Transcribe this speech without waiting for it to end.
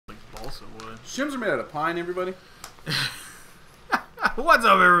balsa wood. Shims are made out of pine, everybody. What's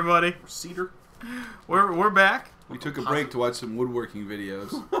up, everybody? Or cedar. We're back. We took a break to watch some woodworking videos.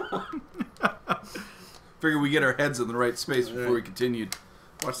 Figured we get our heads in the right space before we continued.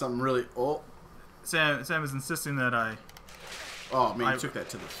 Watch something really... Oh. Sam is insisting that I... Oh, man, you took that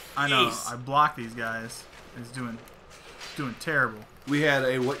to the face. I know. I blocked these guys. It's doing terrible. We had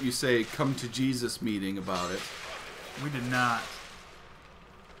a, what you say, come to Jesus meeting about it. We did not.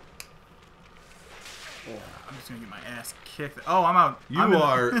 Oh, I'm just going to get my ass kicked. Oh, I'm out. You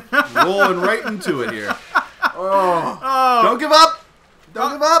are rolling right into it here. Oh. Don't give up!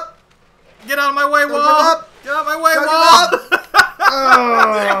 Don't give up! Get out of my way, Don't Wall! give up! Get out of my way, Don't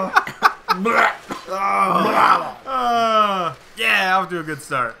Wall! Yeah, off to a good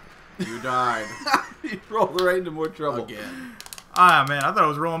start. You died. You rolled right into more trouble. Again. Ah, man, I thought I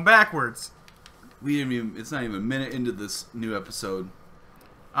was rolling backwards. We didn't even, it's not even a minute into this new episode.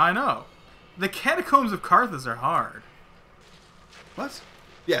 I know. The catacombs of Carthus are hard. What?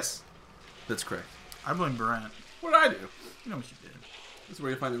 Yes. That's correct. I blame Brent. What did I do? You know what you did. This is where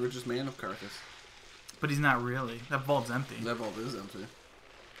you find the richest man of Carthus. But he's not really. That vault's empty. That vault is empty.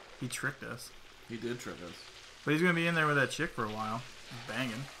 He tricked us. He did trick us. But he's going to be in there with that chick for a while.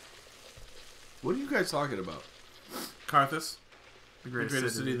 Banging. What are you guys talking about? Carthus. The The greatest,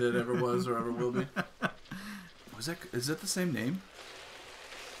 greatest city that ever was or ever will be. Is that the same name?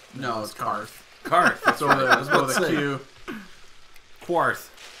 No, it's Carth. Karth. That's Over there. I was With about to a say. Q. Quarth.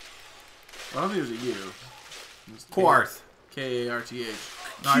 I don't think it was a U. It's Quarth. K-A-R-T-H.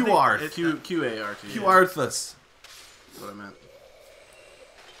 No, I think Q-Arth. Q-A-R-T-H. Q-Arthus. That's what I meant.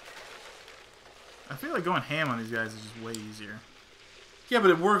 I feel like going ham on these guys is just way easier. Yeah, but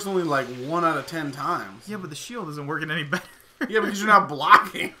it works only like 1 out of 10 times. Yeah, but the shield isn't working any better. Yeah, because you're not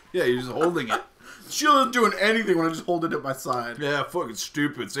blocking. Yeah, you're just holding it. The shield isn't doing anything when I just hold it at my side. Yeah, fucking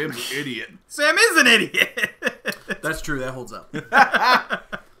stupid. Sam's an idiot. Sam is an idiot. That's true. That holds up.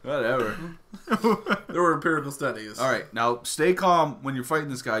 Whatever. There were empirical studies. All right, now stay calm when you're fighting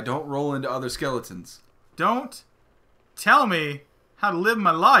this guy. Don't roll into other skeletons. Don't tell me how to live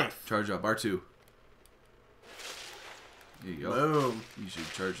my life. Charge up. R2. There you go. Boom. You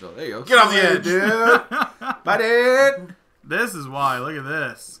should charge it up. There you go. Get off the edge, dude. Bite it. This is why. Look at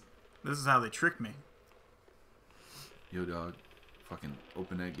this. This is how they trick me. Yo, dog. Fucking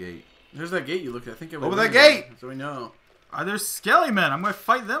open that gate. There's that gate you looked at. I think Open that gate! So we know. Are there skelly men? I'm going to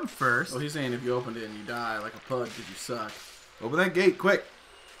fight them first. Oh, he's saying if you opened it and you die like a pug because you suck. Open that gate, quick.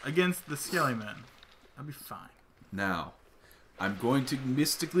 Against the skelly men. I'll be fine. Now, I'm going to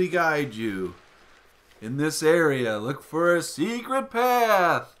mystically guide you. In this area, look for a secret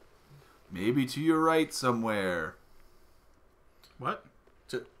path. Maybe to your right somewhere. What?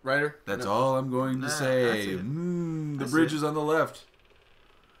 Ryder? That's No. all I'm going to I say. see it. The I see bridge it. is on the left.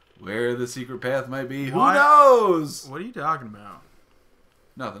 Where the secret path might be, Why- who knows? What are you talking about?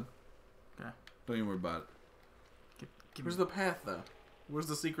 Nothing. Okay. Don't even worry about it. Where's the path, though? Where's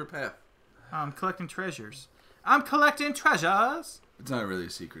the secret path? I'm collecting treasures. I'm collecting treasures. It's not really a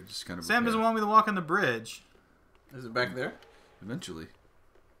secret. Just kind of. Sam doesn't want me to walk on the bridge. Is it back there? Eventually.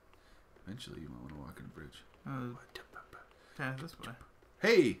 Eventually, you might want to walk on the bridge. Okay, this way.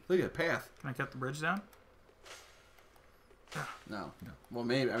 Hey, look at that path. Can I cut the bridge down? No. Well,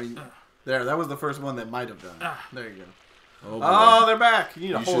 maybe. I mean, there. That was the first one that might have done it. There you go. Oh, boy. Oh, they're back. You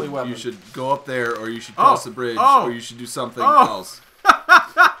need a You holy should, weapon. you should go up there, or you should cross the bridge, Oh. or you should do something Oh. else.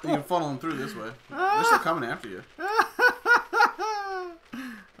 You can funnel them through this way. They're still coming after you.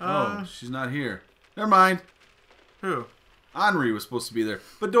 Oh, she's not here. Never mind. Who? Henri was supposed to be there,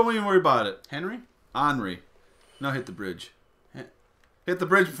 but don't even worry about it. Henry? Henri. Now hit the bridge. Hen- Hit the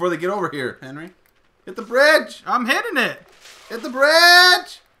bridge before they get over here. Henry? Hit the bridge! I'm hitting it. Hit the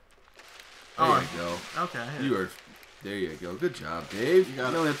bridge! There Oh, you go. Okay. I hit You it. are. There you go. Good job, Dave. You You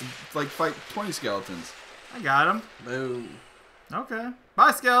got it. only have to like fight 20 skeletons. I got him. Boom. Okay.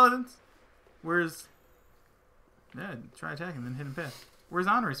 Bye, skeletons. Where's... Yeah, try attacking, then hit him path. Where's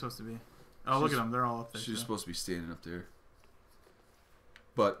Henri supposed to be? Oh, look She's- at them. They're all up there. She's too. supposed to be standing up there,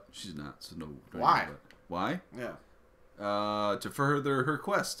 but she's not. So no. don't Why? worry about it. Why? Yeah. To further her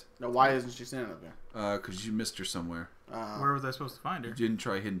quest. Now, why isn't she standing up there? Because you missed her somewhere. Where was I supposed to find her? You didn't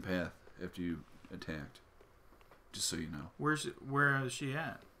try hidden path after you attacked. Just so you know. Where is she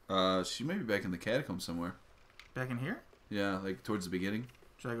at? She may be back in the catacombs somewhere. Back in here? Yeah, like towards the beginning.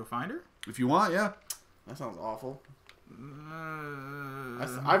 Should I go find her? If you want, yeah. That sounds awful. Uh,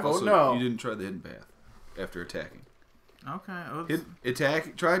 I vote Also, no. you didn't try the hidden path after attacking. Okay. Oh,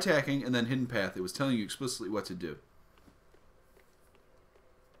 Try attacking, and then hidden path. It was telling you explicitly what to do.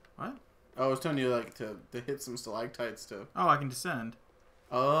 what? I was telling you like to hit some stalactites to. Oh, I can descend.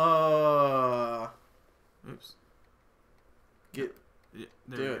 Oops. Get. Yeah,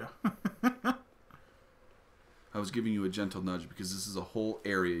 there Do we go. I was giving you a gentle nudge because this is a whole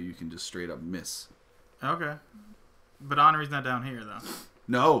area you can just straight up miss. Okay. But Henri's not down here, though.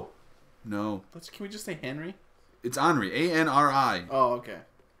 No. Can we just say Henry? It's Henry. A-N-R-I. Oh, okay.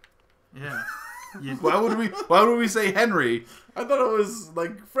 Yeah. You, Why would we say Henry? I thought it was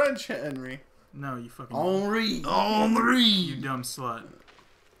like French Henry. no, you fucking... Henri. Henry. You dumb slut.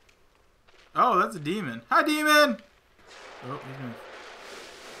 Oh, that's a demon. Hi, demon! Oh, he's gonna...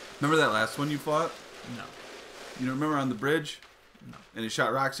 Remember that last one you fought? No. You don't remember on the bridge? No. And he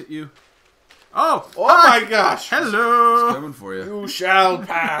shot rocks at you? Oh! Oh hi! my gosh! Hello! He's coming for you. You shall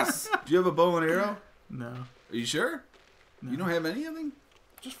pass. Do you have a bow and arrow? No. Are you sure? No. You don't have anything?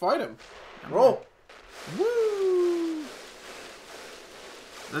 Just fight him. Roll. Woo!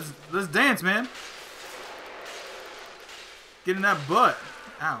 Let's dance, man. Get in that butt.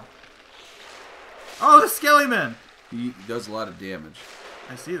 Ow. Oh, the Skelly Man. He does a lot of damage.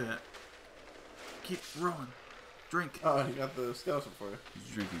 I see that. Keep rolling. Drink. Oh, he got the skeleton for you.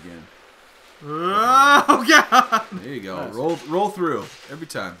 Just drink again. Oh, God. There you go. Nice. Roll through. Every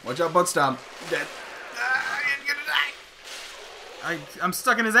time. Watch out, butt stomp. Dead. You're gonna die. I'm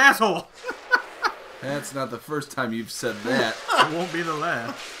stuck in his asshole. That's not the first time you've said that. It won't be the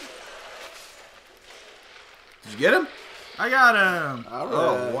last. Did you get him? I got him. All right.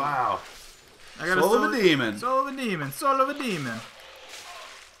 Oh, wow. I got Soul of a demon. Soul of a demon. Soul of a demon.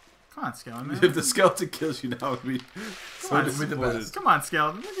 Come on, Skeleton, man. If the skeleton kills you now, it'd be so on, disappointed. Come on,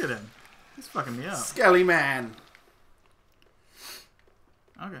 Skeleton. Look at him. He's fucking me up. Skelly Man.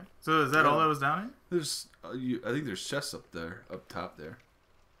 Okay. So is that all that was down here? There's, I think there's chests up there, up top there.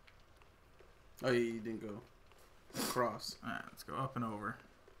 Oh, you didn't go across. Alright, let's go up and over.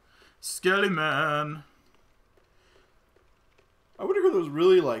 Skelly Man. I wonder who those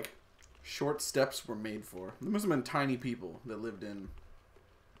really, like, short steps were made for. There must have been tiny people that lived in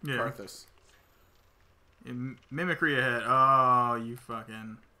Yeah. Carthus. Mimicry ahead. Oh, you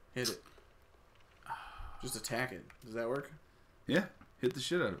fucking... Hit it. Just attack it. Does that work? Yeah, hit the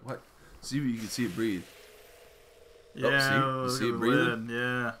shit out of it. What? See if you can see it breathe. Yeah, see? You look see at it the breathing? lid.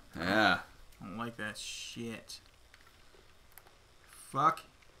 Yeah. Yeah. I don't like that shit. Fuck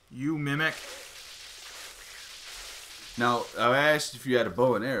you, Mimic. Now, I asked if you had a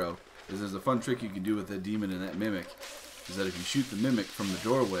bow and arrow, because there's a fun trick you can do with the demon and that mimic, is that if you shoot the mimic from the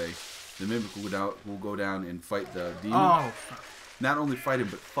doorway, the mimic will go down and fight the demon. Oh, fuck. Not only fight him,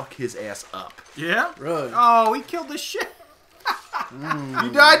 but fuck his ass up. Yeah? Really? Oh, he killed the shit.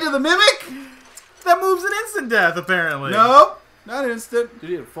 You died to the mimic? That moves an instant death, apparently. Nope. Not instant. Dude,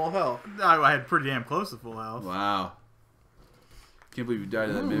 he had full health. I had pretty damn close to full health. Wow. Can't believe you died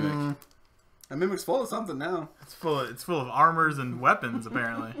to that mimic. That mimic's full of something now. It's full of armors and weapons,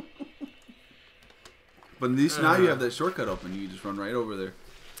 apparently. But at least now you have that shortcut open. You can just run right over there.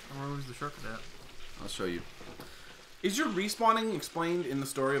 Where was the shortcut at? I'll show you. Is your respawning explained in the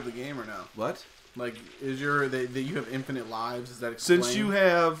story of the game or no? What? Like, is your that you have infinite lives? Is that explained? Since you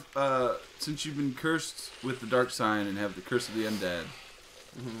have, since you've been cursed with the dark sign and have the curse of the undead,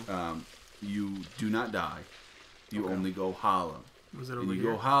 you do not die. You only go hollow. Was it And over you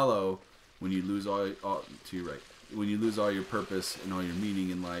here? go hollow when you lose all to your right. When you lose all your purpose and all your meaning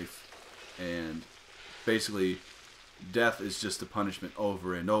in life, and basically, death is just a punishment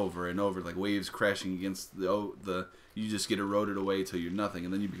over and over and over, like waves crashing against the. You just get eroded away till you're nothing,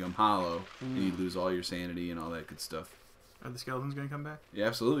 and then you become hollow, and you lose all your sanity and all that good stuff. Are the skeletons gonna come back? Yeah,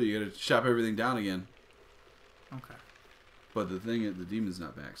 absolutely. You gotta chop everything down again. Okay. But the thing is, the demon's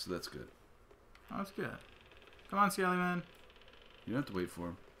not back, so that's good. Oh, that's good. Come on, Skelly Man. You don't have to wait for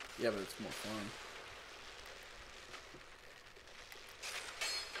him. Yeah, but it's more fun.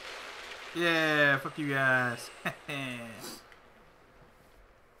 Yeah, fuck you guys.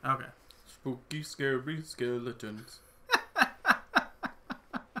 Okay. Spooky, scary skeletons.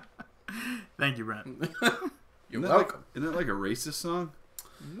 Thank you, Brent. You're Isn't welcome. isn't that like a racist song?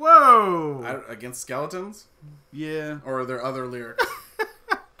 Whoa! Against skeletons? Yeah. Or are there other lyrics?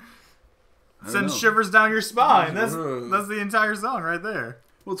 I don't Sends know. shivers down your spine. That's Ugh. the entire song right there.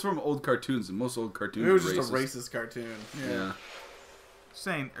 Well, it's from old cartoons, and most old cartoons It was are just racist. a racist cartoon. Yeah.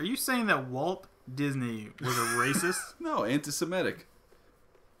 Are you saying that Walt Disney was a racist? No, anti-Semitic.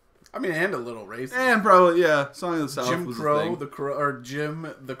 I mean, and a little racist. And probably, yeah, Song of the South Jim was a Crow, thing. the Crow, or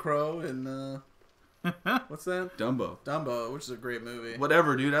Jim the Crow in what's that? Dumbo. Dumbo, which is a great movie.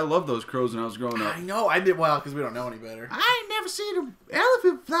 Whatever, dude. I loved those crows when I was growing up. I know, I did well because we don't know any better. I ain't never seen an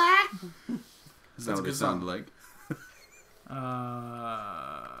elephant fly. That's not a what they good song. sounded like.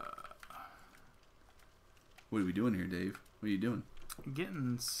 uh, What are we doing here, Dave? What are you doing?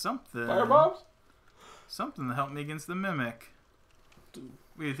 Getting something. Firebombs? Something to help me against the mimic. What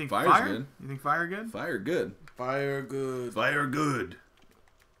do you think? Fire's Fire? good. You think fire good? Fire good. Fire good. Fire good.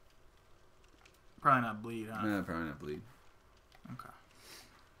 Probably not bleed, huh? Nah, probably not bleed. Okay.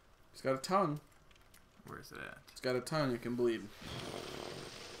 He's got a tongue. Where is it at? He's got a tongue. It can bleed.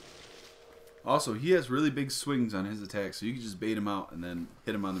 Also, he has really big swings on his attack, so you can just bait him out and then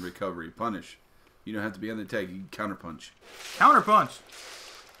hit him on the recovery. Punish. You don't have to be on the attack. You can counter punch. Counter punch.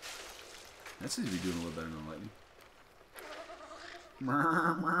 That seems to be doing a little better than lightning.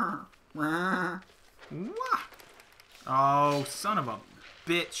 Oh, son of a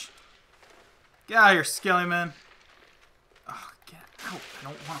bitch. Get out of here, Skelly Man. Oh, get out. I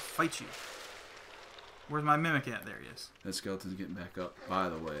don't want to fight you. Where's my mimic at? There he is. That skeleton's getting back up, by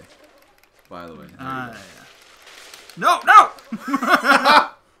the way. By the way. Yeah. No, no!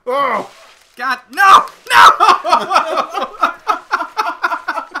 Oh! God, no! No!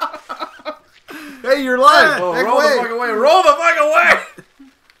 Hey, you're live! Oh, Back roll away. the fuck away! Roll the fuck away!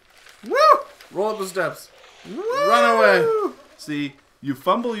 Woo! Roll up the steps. Woo! Run away. See, you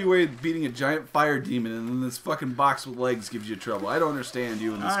fumble your way beating a giant fire demon, and then this fucking box with legs gives you trouble. I don't understand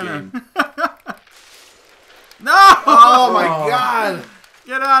you in this I know. game. No! Oh my god!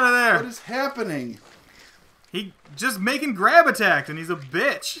 Get out of What there! is happening? He just making grab attacked, and he's a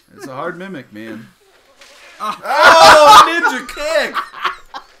bitch. It's a hard mimic, man. Oh, ninja kick!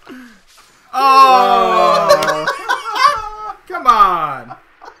 Oh! Come on!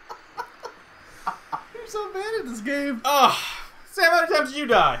 You're so bad at this game. Oh, Sam, how many times did you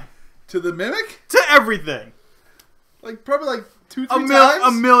die? To the mimic? To everything. Probably like 2-3 A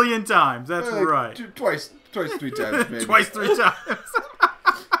times? million times. That's Like right. Twice, 3 times, maybe. Twice, 3 times.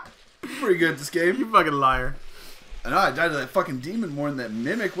 Pretty good at this game. You fucking liar. I know, I died to that fucking demon more than that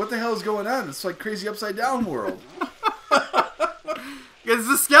mimic. What the hell is going on? It's like crazy upside down world. It's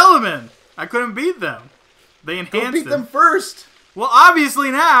the skeleton. I couldn't beat them. They enhanced Go beat it. them first. Well,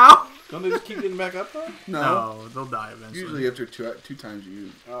 obviously now. Don't they just keep getting back up though? No, they'll die eventually. Usually after two times you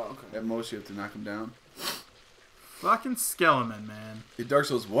use. Oh, okay. At most you have to knock them down. Fucking skeleton, man. In Dark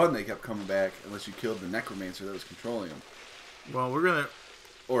Souls 1 they kept coming back unless you killed the necromancer that was controlling them. Well, we're gonna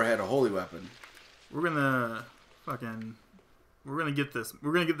Or had a holy weapon. get this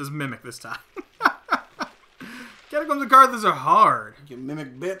mimic this time. Catacombs of Carthage are hard. You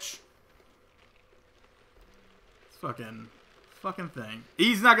mimic bitch. It's fucking thing.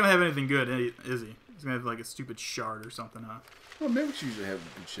 He's not gonna have anything good, is he? He's gonna have like a stupid shard or something, huh? Well, mimics usually have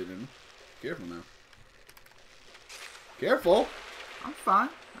good shit in them. Careful now. Careful. I'm fine.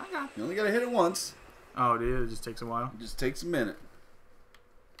 I got it. You only gotta hit it once. Oh, dude, it just takes a while. It just takes a minute.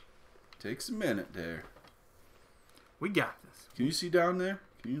 Takes a minute there. We got this. Can you see down there?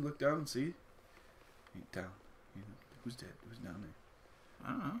 Can you look down and see? Down. Who's dead? Who's down there? I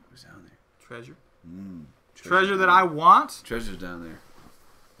don't know. Who's down there? Treasure. Treasure that I want. Treasure's down there.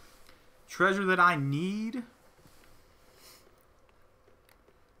 Treasure that I need.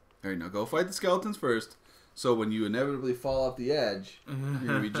 Alright, now go fight the skeletons first. So when you inevitably fall off the edge, you're going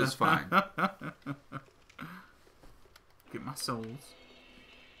to be just fine. Get my souls.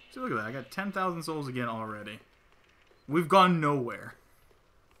 See, look at that. I got 10,000 souls again already. We've gone nowhere.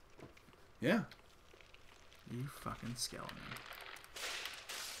 Yeah. You fucking skeleton.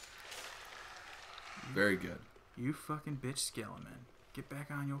 Very good. You fucking bitch skeleton. Get back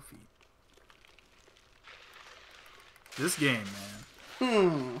on your feet. This game,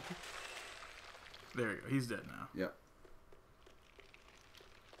 man. There you go. He's dead now. Yep.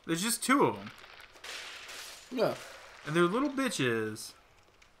 There's just 2 of them. Yeah. And they're little bitches.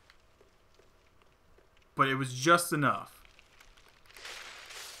 But it was just enough.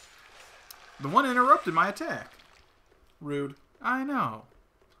 The one interrupted my attack. Rude. I know.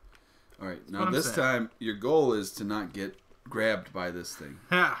 Alright, That's now what I'm this saying. time, your goal is to not get grabbed by this thing.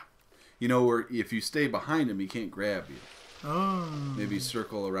 Ha! You know, where if you stay behind him, he can't grab you. Oh. Maybe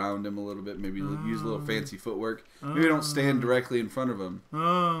circle around him a little bit. Maybe use a little fancy footwork. Maybe don't stand directly in front of him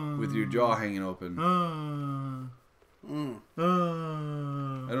with your jaw hanging open. I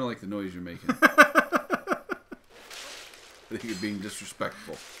don't like the noise you're making. I think you're being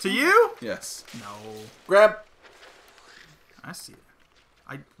disrespectful. To you? Yes. No. Grab. I see it.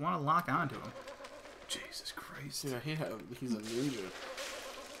 I want to lock onto him. Jesus Christ. Yeah, he's a ninja.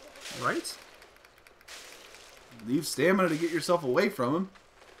 Right? Leave stamina to get yourself away from him.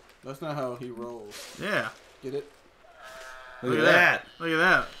 That's not how he rolls. Yeah. Get it? Look at that. Look at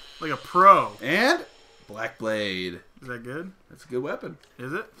that. Like a pro. And Black Blade. Is that good? That's a good weapon.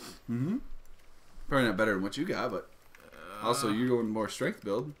 Is it? Mm-hmm. Probably not better than what you got, but also you're going more strength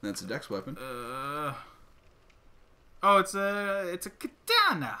build. That's a dex weapon. Oh, it's a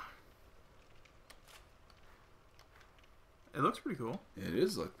katana. It looks pretty cool. It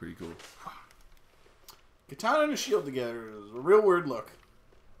is look pretty cool. Katana and a shield together is a real weird look.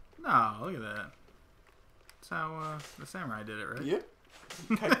 No, look at that. That's how the samurai did it, right? Yep.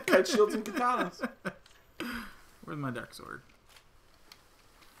 Kite shields and katanas. Where's my dark sword?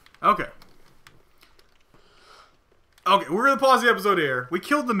 Okay. Okay, we're going to pause the episode here. We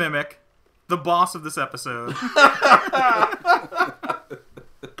killed the Mimic, the boss of this episode.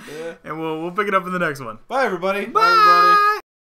 And we'll pick it up in the next one. Bye, everybody. Bye, everybody.